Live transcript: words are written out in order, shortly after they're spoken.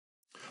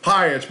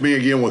Hi, it's me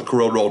again with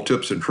Corel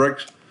Tips and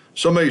Tricks.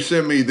 Somebody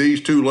sent me these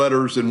two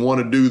letters and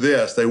want to do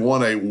this. They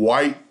want a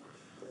white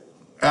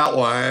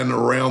outline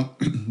around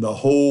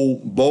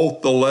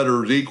both the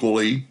letters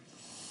equally,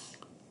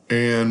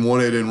 and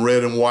want it in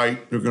red and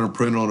white. They're going to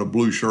print on a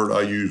blue shirt.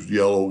 I used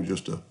yellow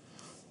just to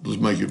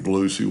make it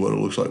blue, see what it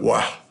looks like.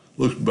 Wow,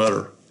 looks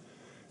better.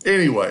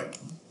 Anyway,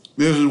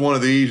 this is one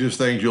of the easiest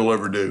things you'll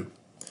ever do.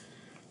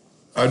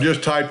 I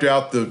just typed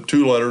out the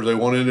two letters. They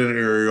want it in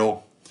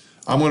Arial.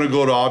 I'm going to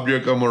go to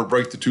Object. I'm going to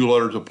break the two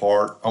letters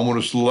apart. I'm going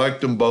to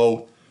select them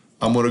both.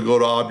 I'm going to go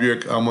to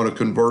Object. I'm going to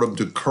convert them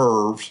to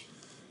curves.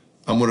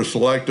 I'm going to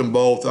select them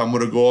both. I'm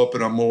going to go up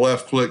and I'm going to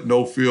left-click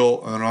No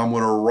Fill, and I'm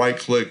going to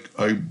right-click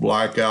a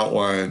black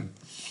outline.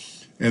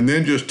 And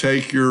then just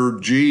take your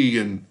G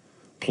and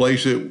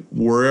place it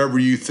wherever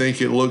you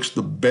think it looks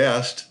the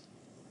best.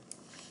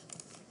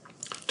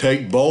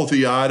 Take both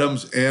the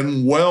items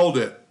and weld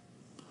it.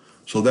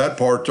 So that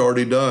part's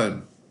already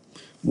done.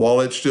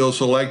 While it's still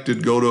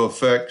selected, go to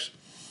Effects,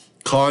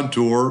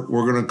 Contour.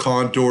 We're going to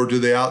contour to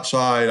the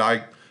outside.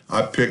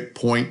 I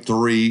picked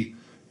 0.3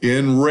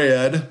 in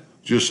red,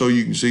 just so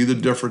you can see the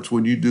difference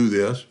when you do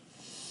this.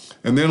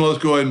 And then let's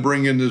go ahead and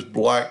bring in this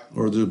black,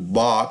 or this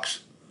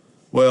box.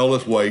 Well,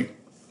 let's wait.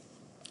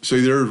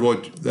 See,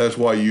 that's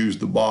why I used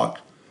the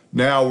box.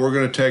 Now we're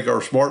going to take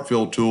our Smart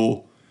Fill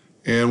tool,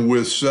 and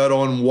with Set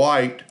on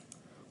White,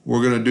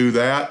 we're going to do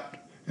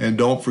that. And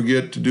don't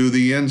forget to do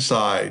the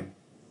inside.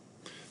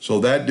 So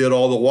that did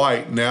all the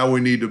white. Now we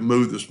need to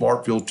move the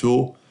Smart Fill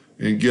tool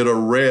and get a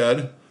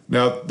red.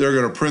 Now, they're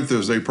going to print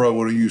this. They probably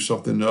want to use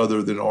something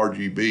other than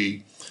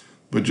RGB.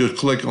 But just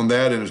click on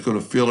that and it's going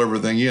to fill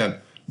everything in.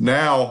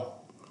 Now,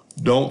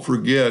 don't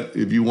forget,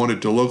 if you want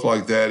it to look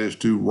like that, is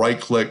to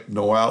right-click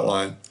No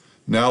Outline.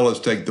 Now let's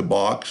take the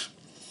box,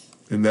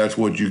 and that's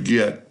what you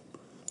get.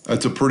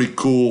 That's a pretty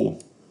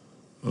cool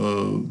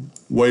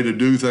way to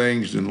do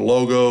things, and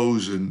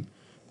logos, and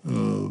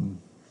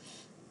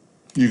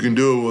you can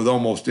do it with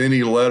almost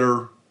any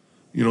letter.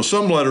 You know,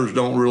 some letters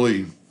don't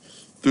really,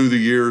 through the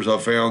years, I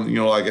found, you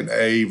know, like an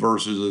A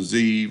versus a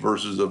Z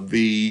versus a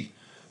V,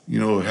 you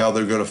know, how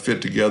they're going to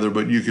fit together,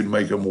 but you can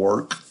make them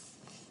work.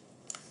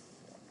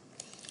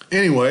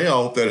 Anyway, I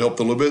hope that helped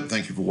a little bit.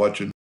 Thank you for watching.